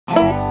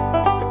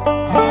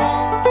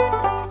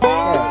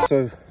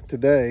So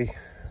today,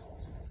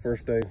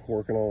 first day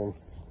working on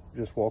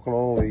just walking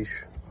on a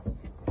leash,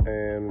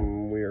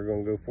 and we are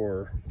going to go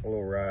for a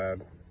little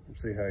ride and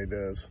see how he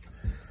does.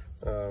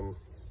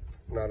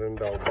 Not in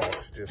the dog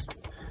box, just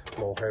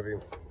I'm gonna have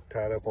him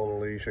tied up on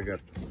the leash. I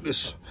got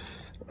this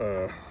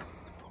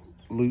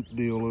loop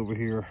deal over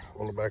here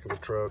on the back of the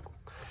truck,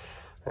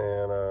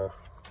 and I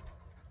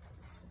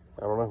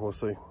don't know, we'll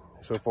see.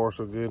 So far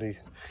so good. He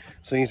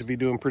seems to be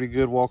doing pretty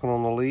good walking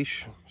on the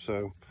leash,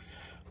 so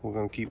we're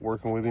gonna keep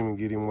working with him and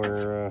get him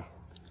where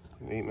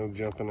ain't no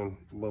jumping and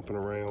bumping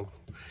around.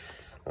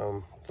 I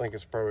think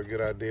it's probably a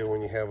good idea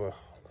when you have a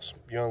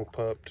young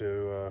pup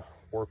to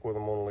work with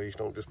them on a leash.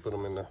 Don't just put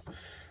them in the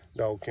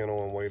dog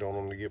kennel and wait on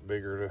them to get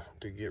bigger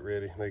to get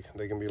ready.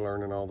 They can be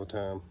learning all the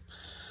time,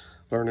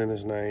 learning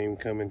his name,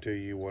 coming to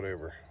you,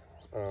 whatever.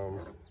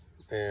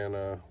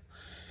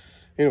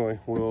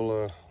 Anyway,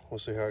 we'll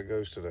see how it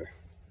goes today.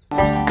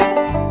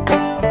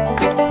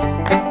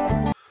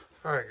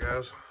 All right,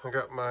 guys, I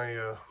got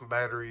my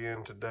battery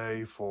in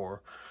today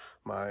for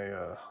my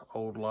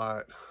old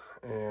light,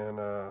 and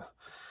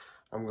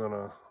I'm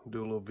gonna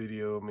do a little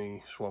video of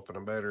me swapping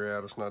the battery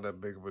out. It's not that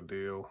big of a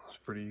deal. It's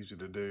pretty easy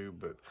to do,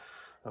 but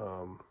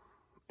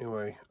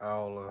anyway,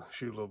 I'll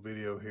shoot a little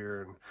video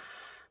here and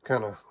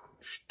kind of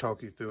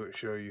talk you through it,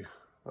 show you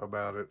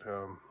about it.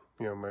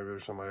 You know, maybe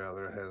there's somebody out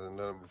there that hasn't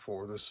done it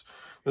before. This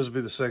will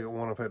be the second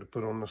one I've had to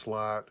put on this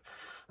light.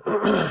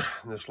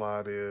 This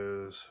light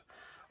is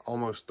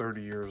almost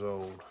 30 years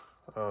old.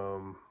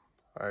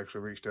 I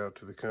actually reached out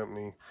to the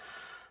company.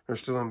 They're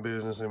still in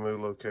business. They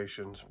moved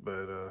locations,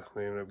 but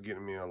they ended up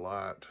getting me a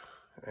light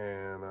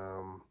and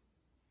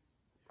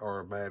or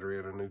a battery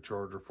and a new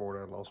charger for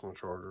it. I lost my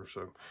charger,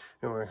 so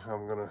anyway,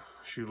 I'm gonna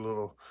shoot a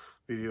little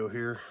video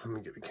here. Let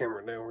me get the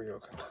camera down where y'all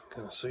can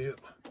kind of see it.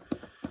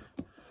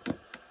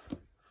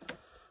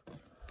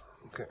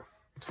 Okay,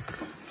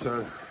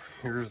 so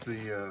here's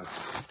the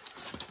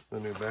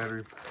new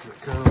battery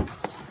that comes.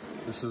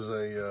 This is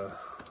a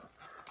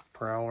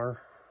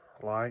Prowler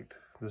light.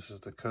 This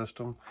is the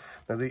custom.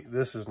 Now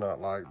this is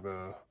not like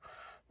the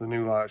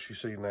new lights you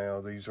see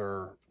now. These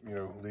are, you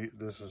know,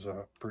 this is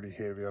a pretty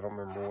heavy. I don't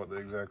remember what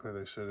exactly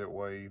they said it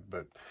weighed,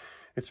 but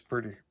it's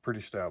pretty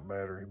stout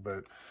battery.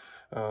 But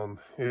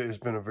it has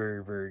been a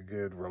very, very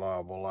good,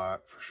 reliable light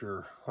for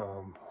sure.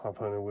 I've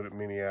hunted with it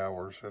many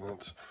hours,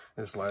 and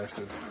it's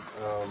lasted.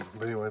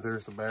 But anyway,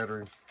 there's the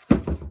battery.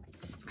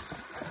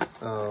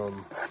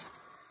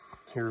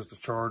 Here's the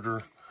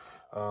charger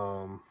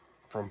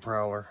from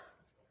Prowler.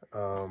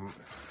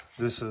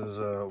 This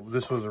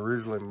was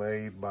originally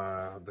made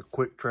by the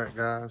Quick Track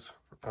guys.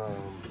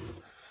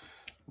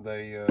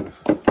 They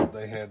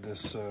had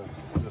this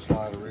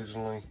light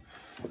originally,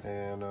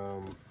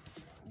 and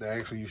they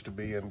actually used to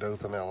be in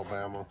Dothan,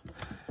 Alabama,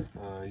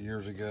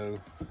 years ago,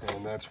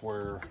 and that's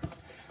where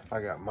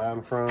I got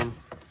mine from.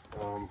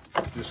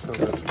 Just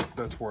because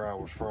that's where I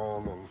was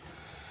from, and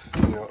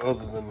you know,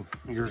 other than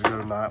years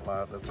ago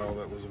nightlight, that's all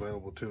that was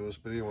available to us.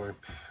 But anyway,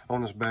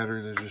 on this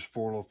battery, there's just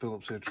 4 little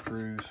Phillips head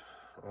screws.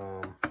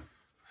 You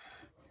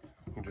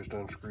just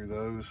unscrew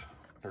those.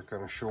 They're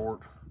kind of short.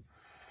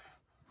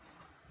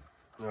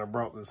 And I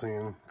brought this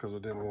in because I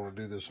didn't want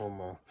to do this on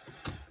my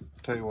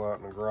table out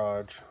in the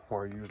garage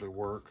where I usually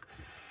work,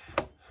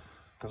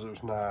 because it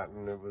was night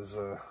and it was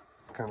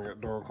kind of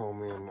got dark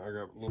on me, and I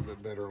got a little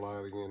bit better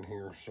lighting in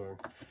here. So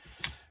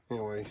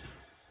anyway,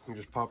 you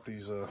just pop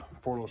these 4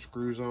 little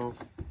screws off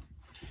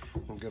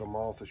and get them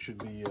off. There should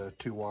be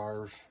 2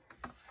 wires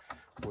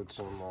with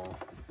some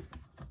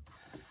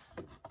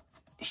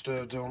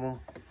studs on them.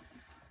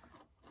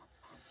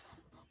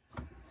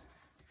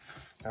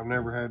 I've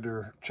never had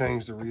to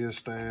change the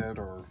rheostat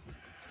or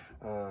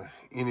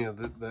any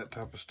of that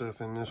type of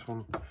stuff in this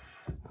one.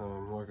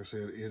 Like I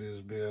said, it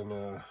has been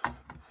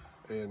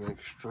an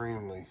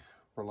extremely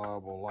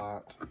reliable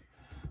light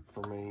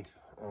for me.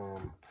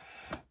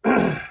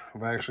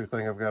 I actually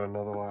think I've got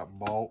another light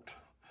bought,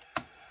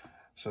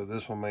 so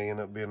this one may end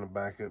up being a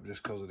backup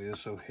just because it is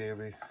so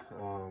heavy.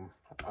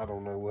 I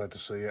don't know, we'll have to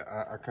see.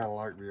 I kind of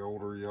like the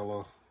older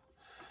yellow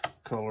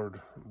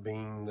colored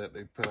beam that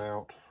they put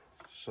out,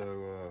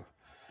 so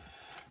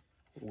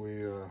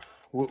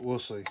we'll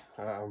see.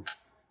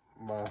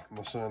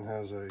 My son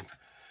has a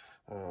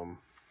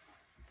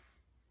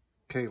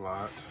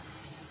K-light,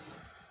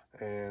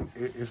 and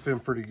it's been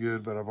pretty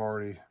good, but I've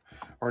already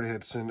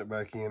had to send it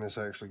back in. It's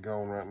actually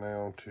gone right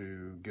now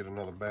to get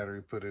another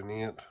battery put in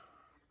it.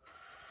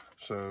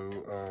 So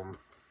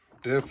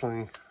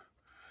definitely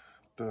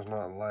does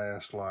not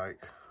last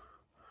like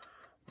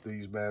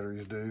these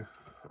batteries do.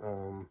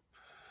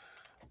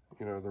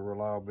 You know, the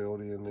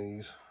reliability in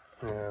these,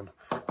 and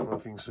I don't know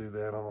if you can see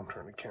that. I'm gonna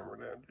turn the camera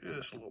down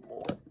just a little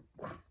more.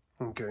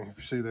 Okay, if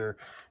you see there,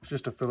 it's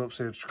just a Phillips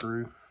head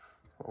screw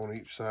on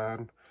each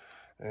side,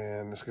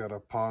 and it's got a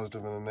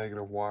positive and a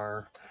negative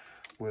wire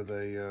with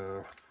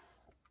a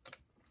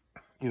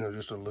you know,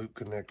 just a loop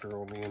connector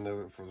on the end of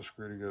it for the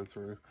screw to go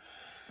through.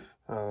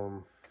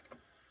 You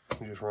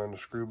just run the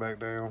screw back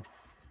down,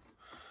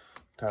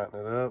 tighten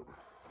it up,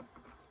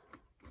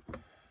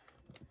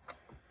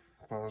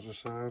 positive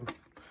side,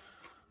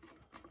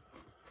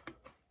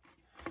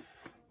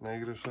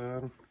 negative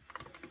side.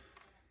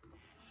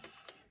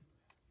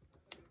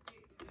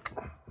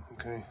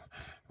 Okay,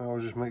 I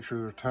always just make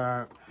sure they're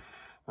tight.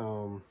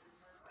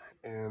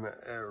 And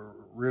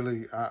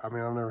really, I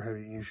mean, I've never had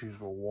any issues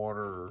with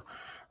water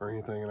or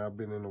anything, and I've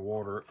been in the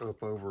water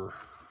up over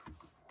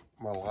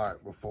my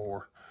light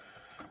before,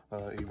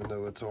 even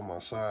though it's on my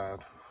side.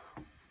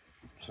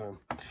 So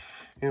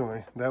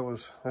anyway,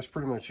 that's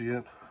pretty much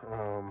it.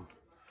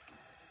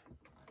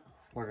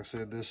 Like I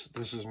said, this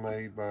is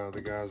made by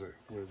the guys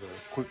with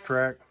Quick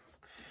Track.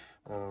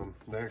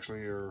 They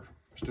actually are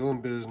still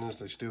in business.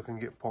 They still can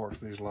get parts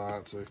for these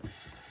lights. Of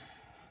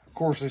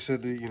course, they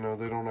said that, you know,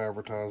 they don't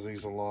advertise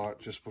these a lot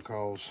just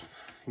because,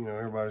 you know,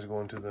 everybody's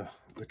going to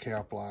the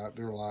cap light.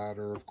 They're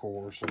lighter, of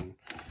course, and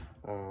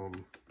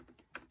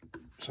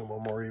some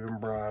of them are even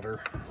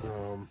brighter.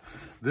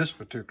 This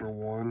particular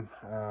one,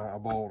 I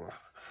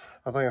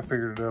think I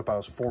figured it up. I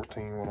was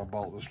 14 when I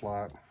bought this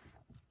light.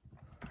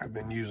 I've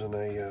been using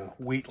a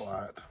wheat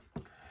light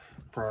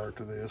prior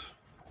to this.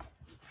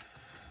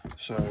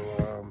 So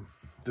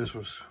this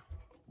was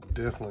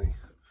definitely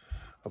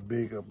a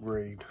big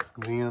upgrade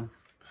then.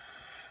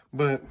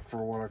 But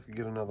for what I could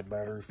get another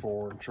battery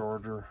for and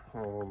charger,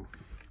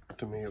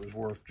 to me it was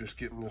worth just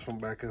getting this one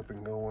back up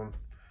and going.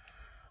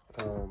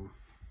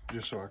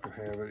 Just so I could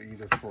have it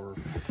either for,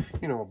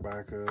 you know, a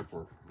backup,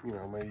 or, you know,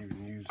 I may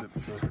even use it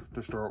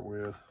to start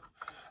with.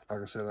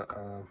 Like I said,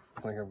 I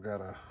think I've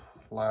got a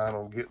line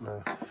on getting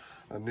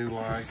a new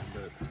light,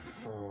 but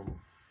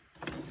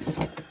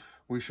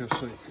we shall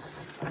see.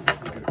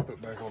 Get it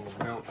put back on the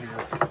belt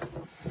here.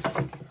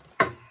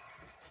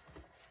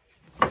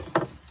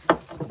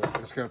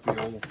 It's got the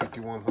old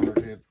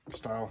 5100 head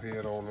style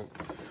head on it,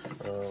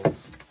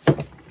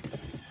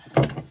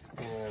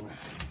 and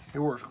it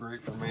works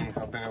great for me.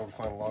 I've been able to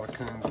find a lot of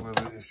coons with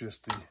it. It's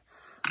just the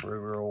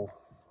regular old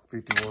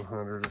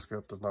 5100. It's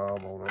got the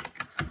knob on it,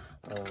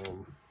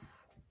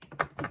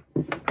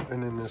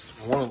 and then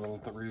one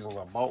of the reasons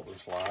I bought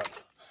this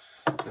light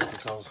is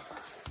because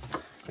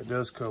it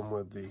does come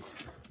with the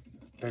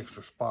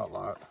extra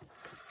spotlight,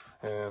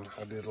 and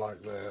I did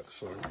like that.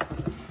 So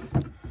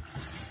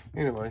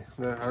anyway,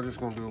 I'm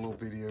just gonna do a little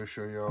video,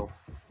 show y'all,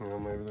 you know,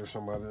 maybe there's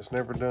somebody that's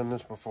never done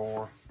this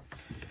before.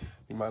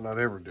 You might not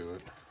ever do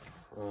it.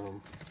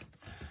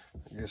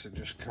 I guess it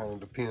just kind of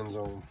depends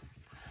on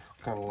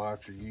what kind of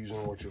light you're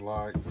using, what you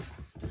like,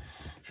 but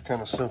it's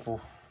kind of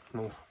simple,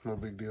 no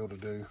big deal to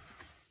do.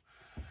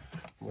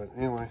 But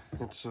anyway,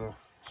 it's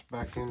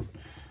back on,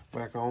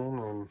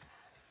 and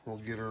we'll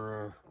get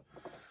her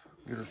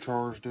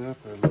charged up,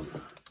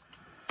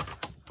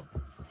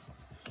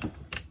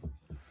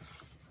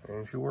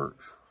 and she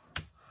works.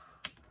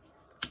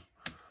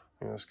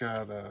 And it's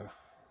got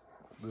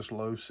this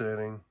low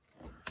setting,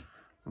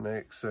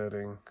 next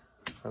setting,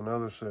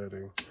 another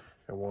setting,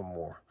 and one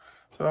more.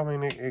 So I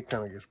mean, it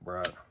kind of gets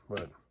bright,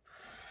 but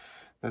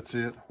that's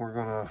it. We're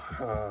gonna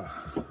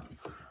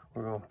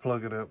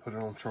plug it up, put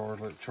it on charge,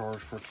 let it charge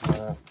for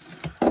tonight.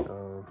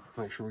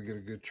 Make sure we get a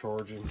good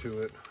charge into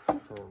it.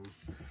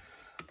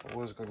 I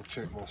was going to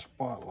check my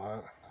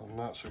spotlight. I'm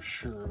not so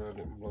sure that I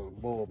didn't blow the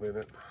bulb in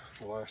it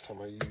the last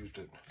time I used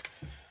it.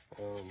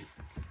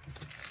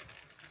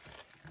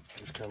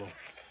 Just kind of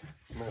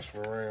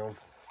messing around.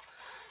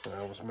 And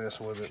I was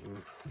messing with it,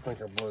 and I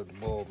think I blew the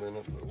bulb in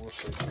it, but we'll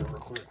see here real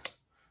quick.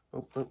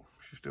 Oh,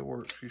 she still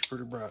works. She's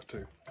pretty bright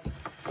too.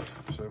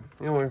 So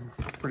anyway,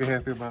 pretty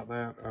happy about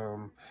that.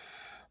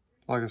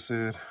 Like I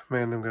said,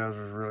 man, them guys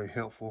was really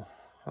helpful.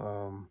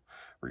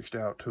 Reached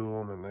out to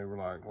them, and they were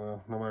like,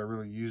 well, nobody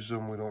really uses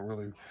them. We don't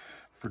really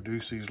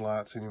produce these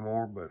lights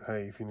anymore, but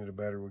hey, if you need a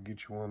battery, we'll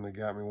get you one. They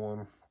got me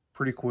one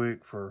pretty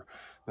quick for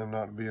them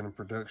not to be in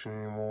production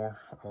anymore.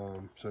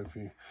 So if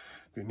you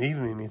need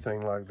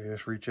anything like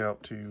this, reach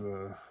out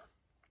to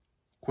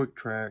Quick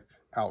Track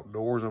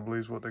Outdoors, I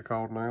believe is what they're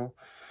called now.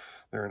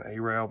 They're in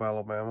Arab,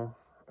 Alabama,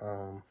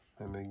 and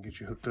they can get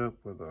you hooked up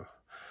with a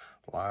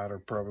light, or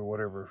probably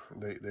whatever.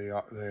 They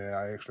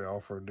actually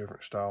offer a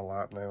different style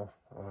light now,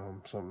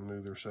 something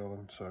new they're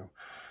selling, so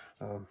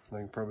they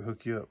can probably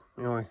hook you up.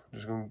 Anyway,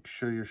 just going to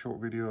show you a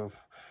short video of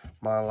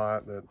my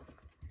light that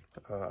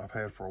I've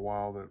had for a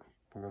while, that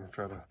I'm going to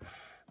try to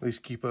at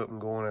least keep up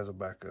and going as a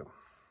backup.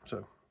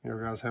 So you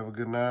guys have a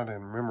good night,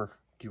 and remember,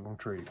 keep them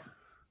treed.